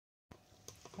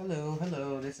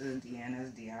Hello, this is Deanna's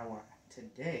DIY.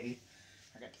 Today,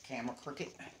 I got the camera crooked.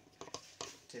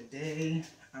 Today,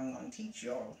 I'm going to teach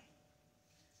y'all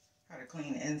how to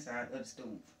clean the inside of the stove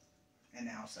and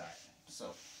the outside.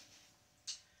 So,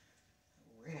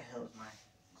 where the hell is my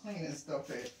cleaning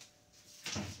stuff at?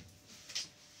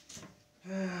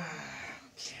 Okay.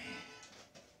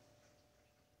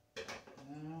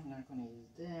 No, I'm not going to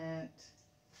use that.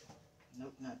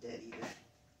 Nope, not that either.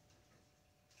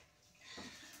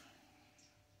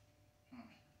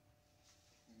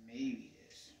 Maybe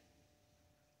this.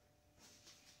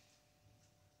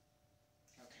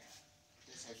 Okay,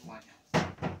 this has one.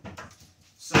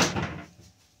 So,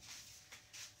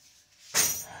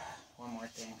 one more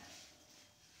thing.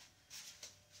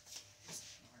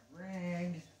 My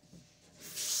rag.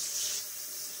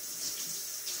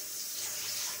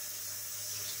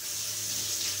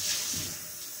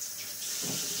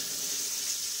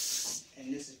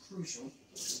 And this is crucial.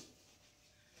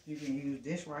 You can use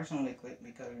dishwashing liquid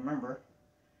because remember,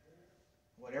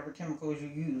 whatever chemicals you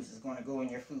use is going to go in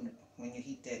your food when you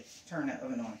heat that, turn that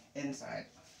oven on inside.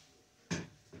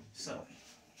 So,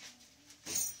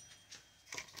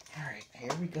 alright,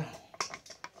 here we go.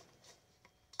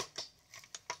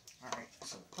 Alright,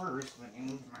 so first, let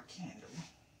me move my candle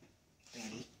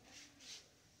thingy.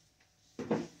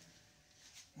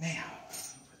 Now,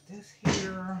 put this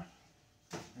here.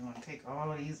 I'm going to take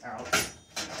all of these out.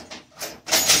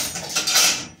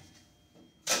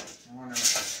 I want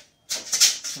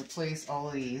to replace all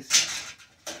of these,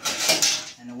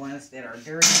 and the ones that are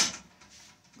dirty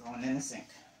going in the sink.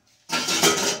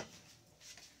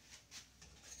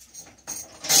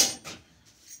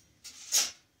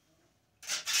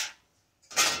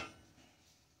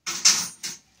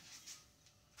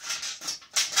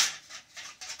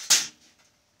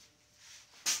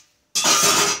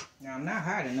 Now I'm not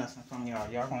hiding nothing from y'all.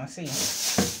 Y'all gonna see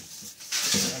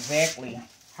exactly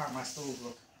how my stove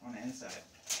look on the inside.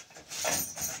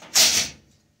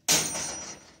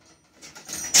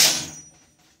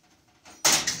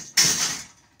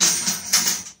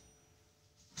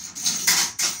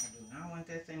 I do not want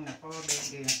that thing to fall back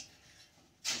there.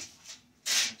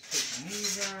 Taking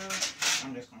these out.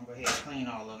 I'm just gonna go ahead and clean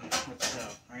all of them with the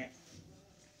tub, right?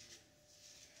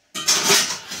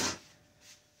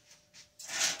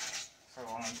 So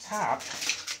on top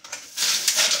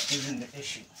isn't the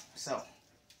issue. So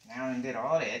now I did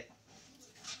all that.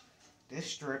 This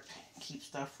strip keeps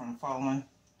stuff from falling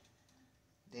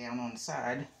down on the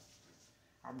side.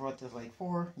 I brought this like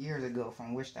 4 years ago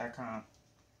from Wish.com.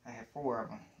 I had 4 of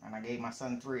them, and I gave my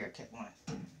son 3. I kept 1.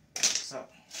 So,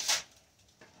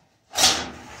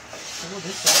 pull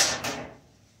this up.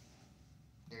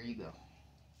 There you go.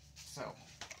 So,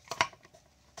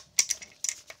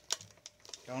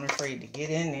 don't afraid to get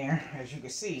in there, as you can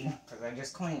see, because I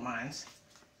just cleaned mine.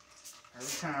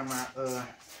 Every time I,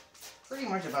 pretty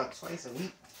much about twice a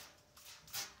week.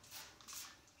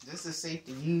 This is safe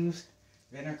to use.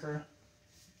 Vinegar.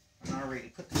 I already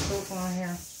put the soap on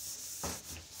here.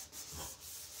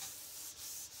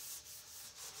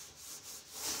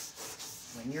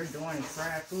 When you're doing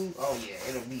fried food, oh yeah,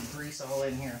 it'll be grease all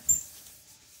in here.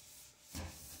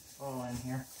 All in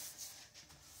here.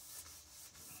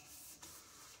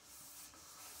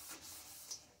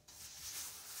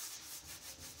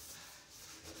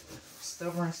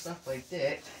 Stubborn stuff like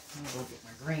that. I'm gonna go get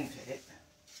my green pit.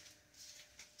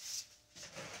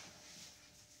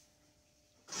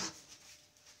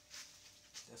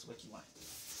 That's what you want.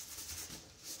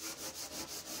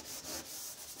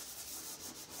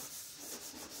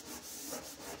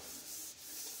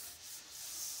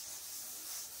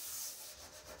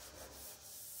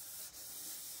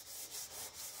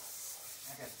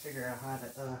 I gotta figure out how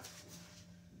to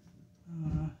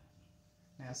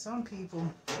now some people,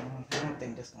 I don't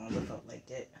think that's gonna look up like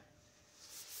that.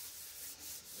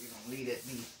 We're gonna leave it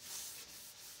be.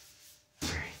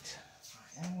 Alright,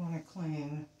 I am gonna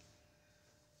clean.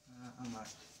 I'm gonna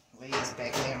lay this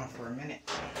back down for a minute.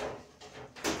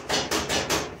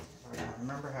 I don't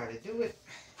remember how to do it.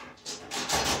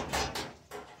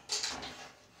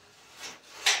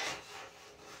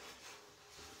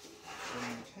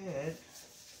 Head.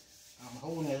 I'm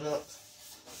holding it up.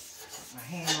 My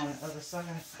hand on the other side.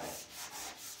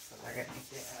 So I gotta get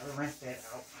that out, rinse that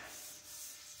out.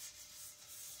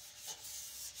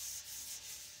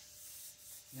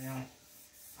 Now,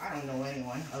 I don't know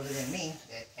anyone other than me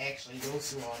that actually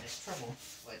goes through all this trouble,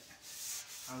 but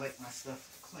I like my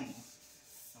stuff clean,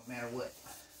 no matter what.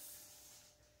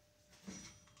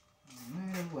 No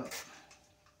matter what.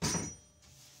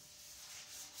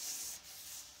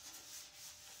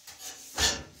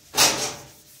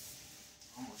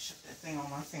 Shut that thing on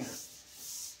my finger.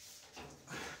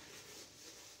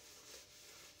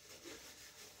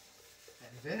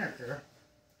 That vinegar,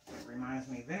 that reminds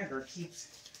me, vinegar keeps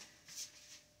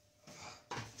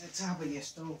the top of your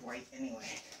stove white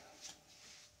anyway.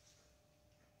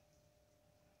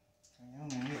 I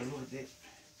only need a little bit.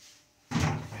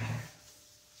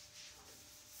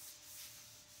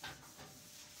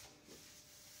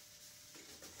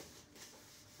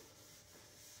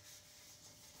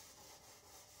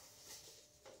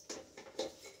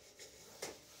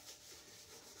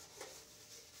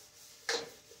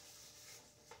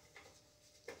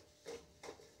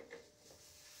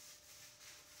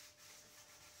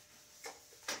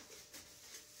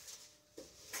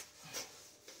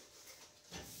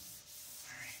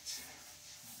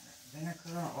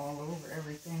 Vinegar all over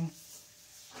everything.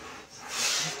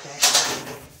 Get that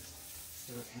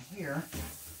do it in here.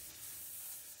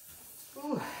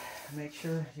 Ooh, make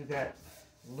sure you got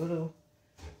little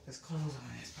as close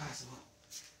on as possible.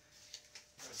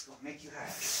 It's gonna make you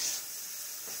hot.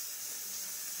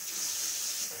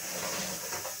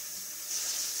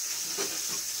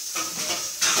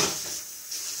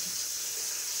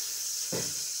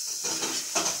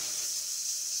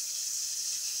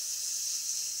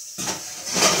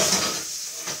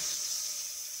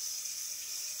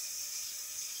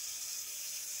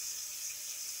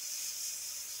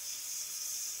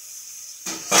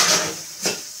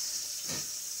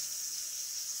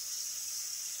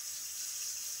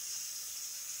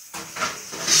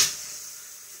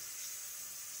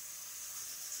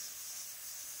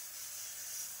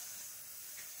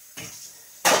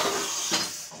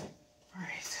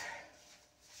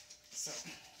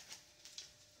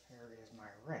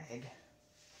 Rag. Do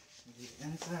the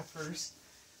inside first.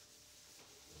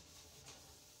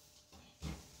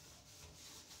 You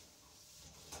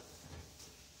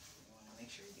want to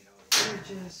make sure you get all the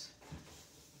edges.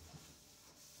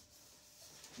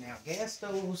 Now, gas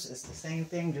stoves is the same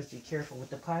thing. Just be careful with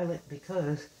the pilot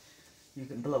because you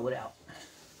can blow it out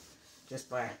just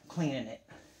by cleaning it.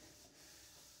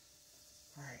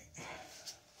 All right.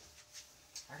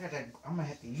 I'm gonna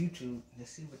have to YouTube to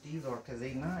see what these are because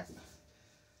they not.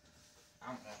 I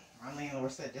don't know. My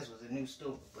landlord said this was a new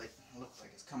stove, but it looks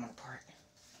like it's coming apart.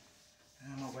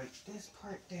 And I'm going to wipe this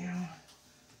part down.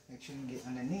 Make sure you get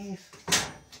underneath.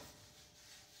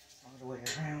 All the way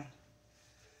around.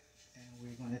 And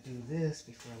we're going to do this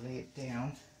before I lay it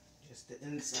down. Just the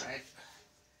inside.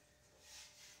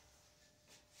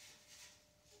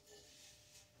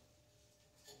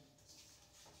 Do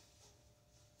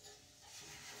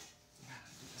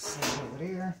the same over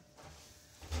there.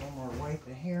 One more wipe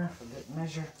in here for good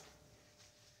measure.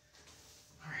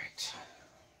 All right.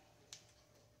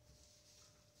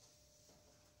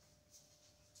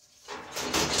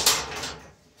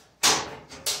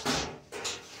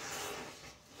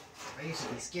 I used to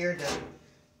be scared to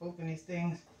open these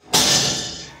things.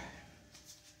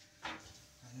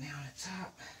 And now on the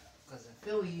top, because in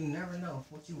Philly you never know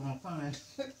what you're going to find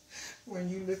when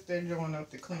you lift that joint up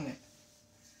to clean it.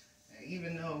 And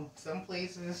even though some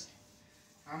places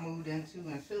I moved into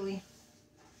in Philly,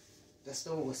 the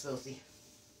stove was filthy.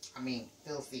 I mean,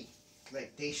 filthy.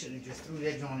 Like, they should have just threw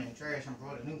that joint in the trash and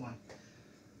brought a new one.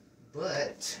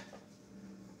 But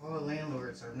all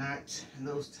landlords are not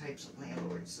those types of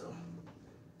landlords, so.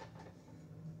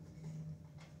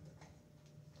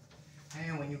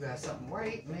 And when you got something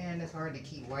white, man, it's hard to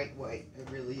keep white. It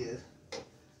really is.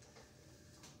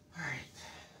 Alright.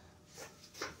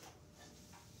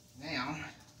 Now,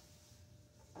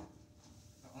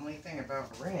 the only thing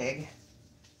about a rag, you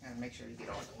gotta make sure you get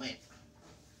all the lint.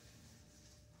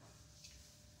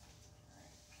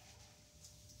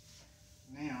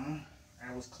 Now,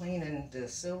 I was cleaning the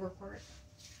silver part.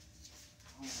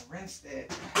 I'm gonna rinse that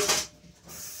and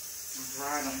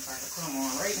dry them so I can put them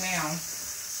on right now.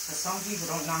 Because some people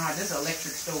don't know how, this is an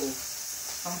electric stove.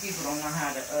 Some people don't know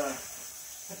how to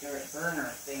put their burner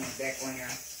thing back on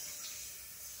there.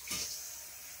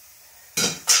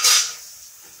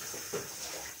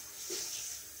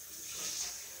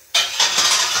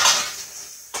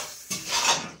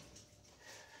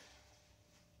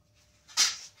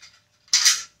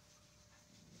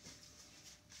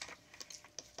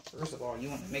 First of all, you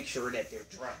want to make sure that they're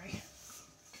dry.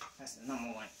 That's the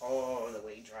number one, all the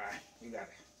way dry. You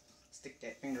gotta stick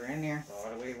that finger in there all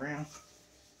the way around.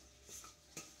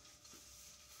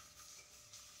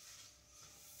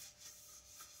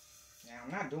 Now,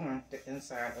 I'm not doing the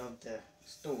inside of the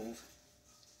stove.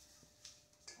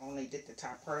 I only did the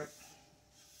top part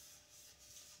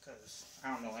because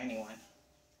I don't know anyone.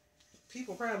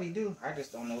 People probably do. I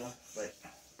just don't know them, but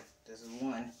this is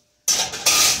one.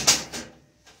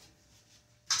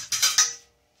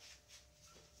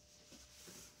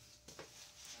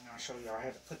 show y'all how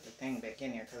to put the thing back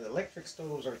in there, because electric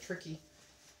stoves are tricky.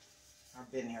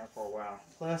 I've been here for a while.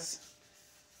 Plus,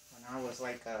 when I was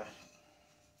like a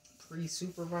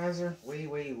pre-supervisor,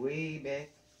 way back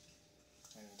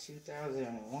in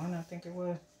 2001, I think it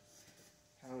was,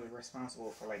 I was responsible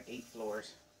for like 8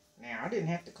 floors. Now, I didn't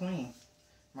have to clean.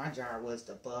 My job was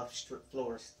to buff, strip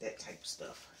floors, that type of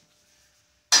stuff.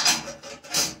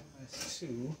 That's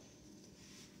 2.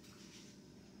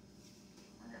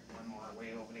 I got one more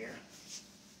way over there.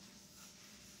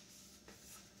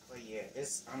 But yeah,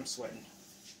 I'm sweating.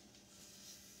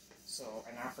 So,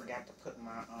 and I forgot to put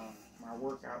my my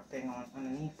workout thing on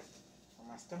underneath on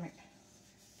my stomach.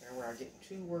 There where I get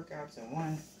 2 workouts in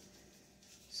one.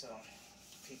 So,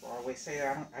 people always say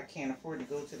I can't afford to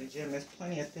go to the gym. There's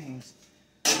plenty of things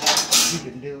you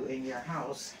can do in your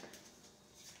house,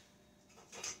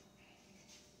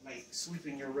 like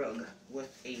sweeping your rug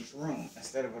with a broom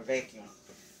instead of a vacuum.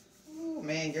 Ooh,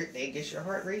 man, they get your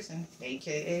heart racing,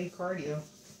 aka cardio.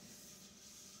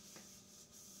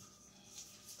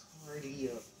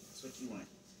 Cardio, that's what you want.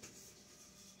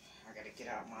 I gotta get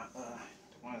out my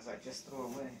the ones I just threw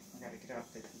away. I gotta get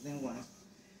out the new ones.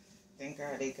 Thank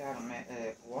God they got them at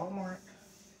Walmart.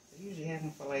 They usually have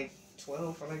them for like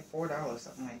 $12 or like $4,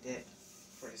 something like that,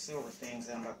 for the silver things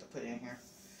that I'm about to put in here.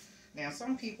 Now,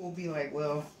 some people will be like,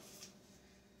 well,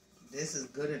 this is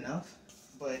good enough,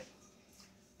 but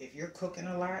if you're cooking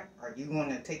a lot, are you going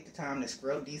to take the time to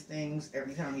scrub these things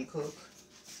every time you cook?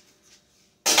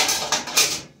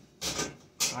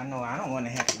 I know I don't want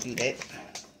to have to do that.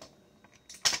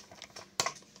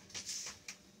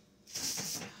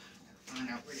 Find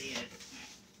out where they at.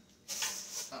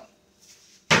 Oh.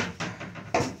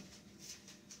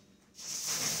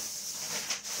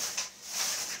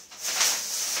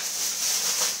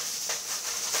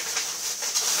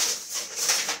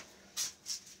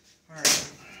 Alright,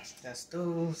 that's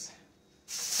those.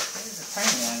 Where's the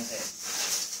tiny ones at?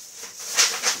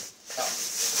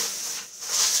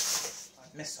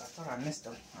 I thought I missed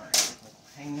them. Alright, we'll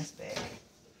hang this back.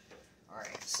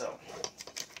 Alright, so.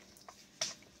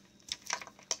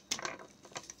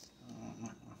 Knock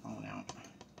my phone out.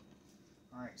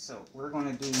 Alright, so we're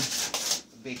going to do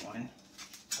the big one.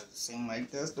 Does it seem like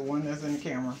that's the one that's in the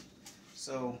camera?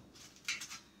 So,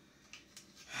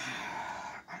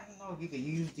 I don't know if you could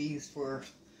use these for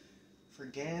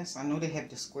gas. I know they have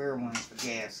the square ones for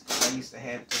gas. I used to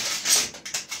have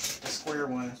the square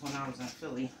ones when I was in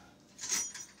Philly.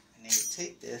 And then you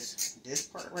take this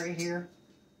part right here,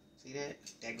 see that?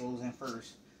 That goes in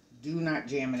first. Do not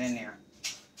jam it in there.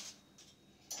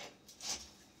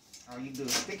 All you do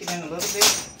is stick it in a little bit.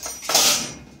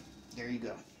 There you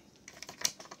go.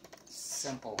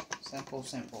 Simple, simple,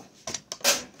 simple.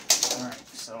 Alright,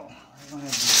 so we're going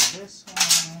to do this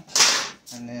one.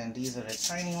 And then these are the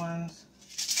tiny ones.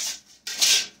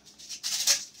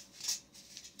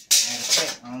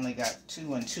 I only got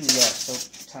 2 and 2 left, so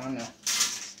time to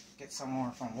get some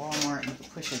more from Walmart. You can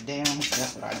push it down.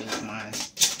 That's what I do with mine.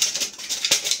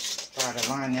 Try to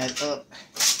line that up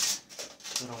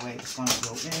so the way it's going to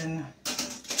go in.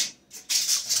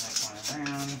 That one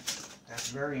around. That's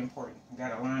very important. You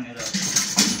got to line it up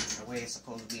the way it's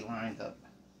supposed to be lined up.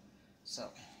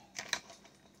 So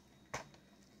we're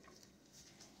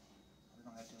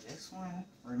going to do this one.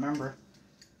 Remember,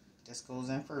 this goes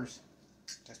in first.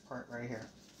 This part right here.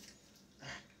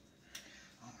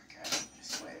 Oh my God,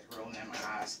 sweat is rolling in my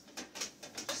eyes.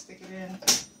 Stick it in,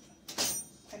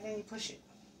 and then you push it.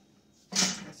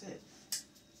 That's it.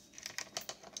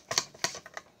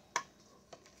 I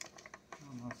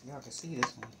don't know if y'all can see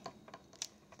this one.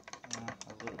 A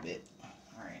little bit.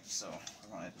 Alright, so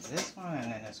we're going to do this one,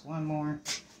 and then there's one more.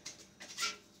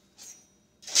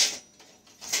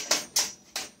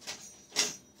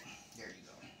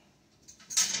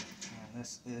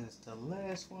 This is the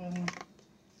last one.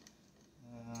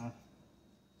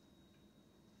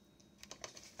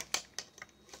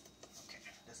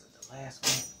 Okay, this is the last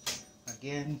one.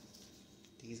 Again,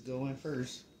 these go in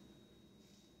first.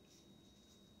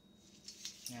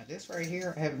 Now this right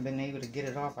here, I haven't been able to get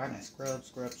it off. I done scrub.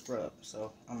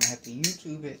 So I'm gonna have to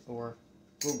YouTube it or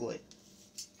Google it.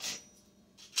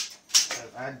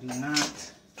 Because I do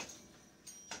not.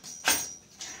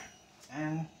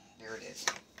 And there it is.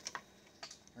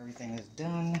 Everything is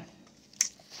done.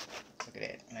 Look at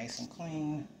that, nice and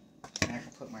clean. And I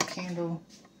can put my candle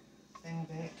thing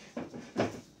back.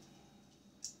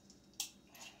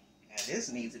 Now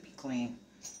this needs to be clean.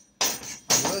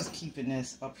 I was keeping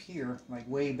this up here, like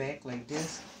way back like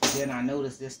this. Then I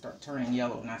noticed this start turning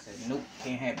yellow, and I said, nope,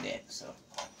 can't have that. So,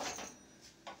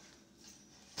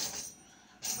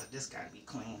 but this got to be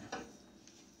clean.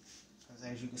 Because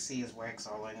Because as you can see, it's wax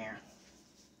all in there.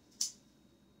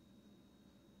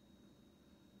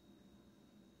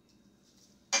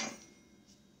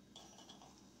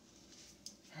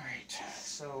 Alright,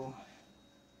 so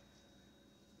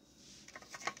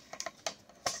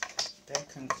that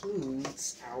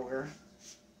concludes our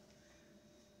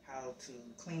how to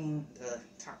clean the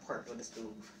top part of the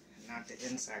stove, not the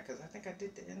inside, because I think I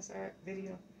did the inside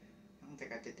video. I don't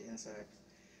think I did the inside,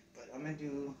 but I'm gonna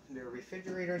do the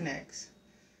refrigerator next.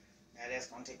 Now that's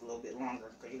gonna take a little bit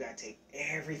longer because you gotta take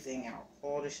everything out,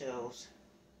 all the shelves.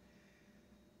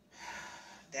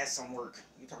 That's some work.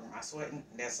 You talking about sweating?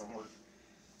 That's some work.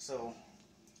 So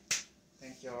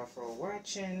thank y'all for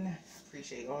watching.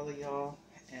 Appreciate all of y'all,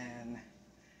 and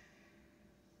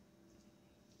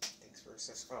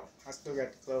oh, I still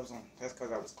got the gloves on. That's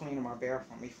because I was cleaning my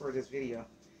bathroom before this video.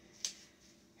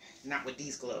 Not with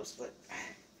these gloves, but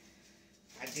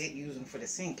I did use them for the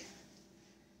sink.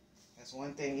 That's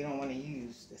one thing you don't want to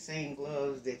use. The same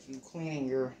gloves that you cleaning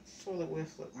your toilet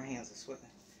with. Look, my hands are sweating.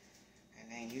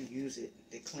 And then you use it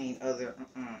to clean other,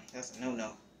 that's a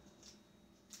no-no.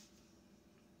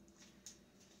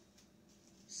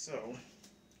 So,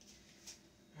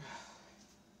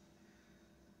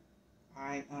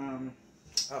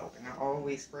 oh, and I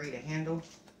always spray the handle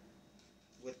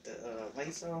with the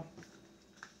Lysol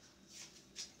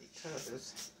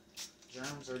because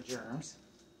germs are germs.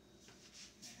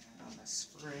 And I'm gonna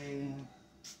spray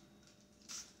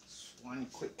one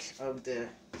quick of the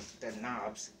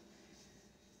knobs.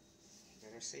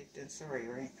 Better safe than sorry,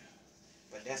 right?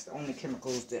 But that's the only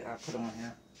chemicals that I put on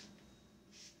here.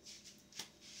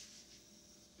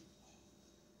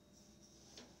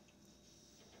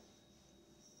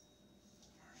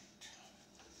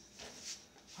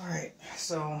 Alright,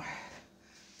 so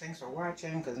thanks for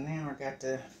watching, because now I got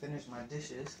to finish my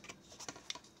dishes.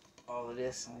 All of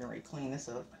this, I'm going to clean this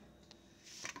up.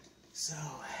 So,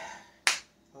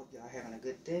 hope y'all having a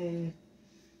good day.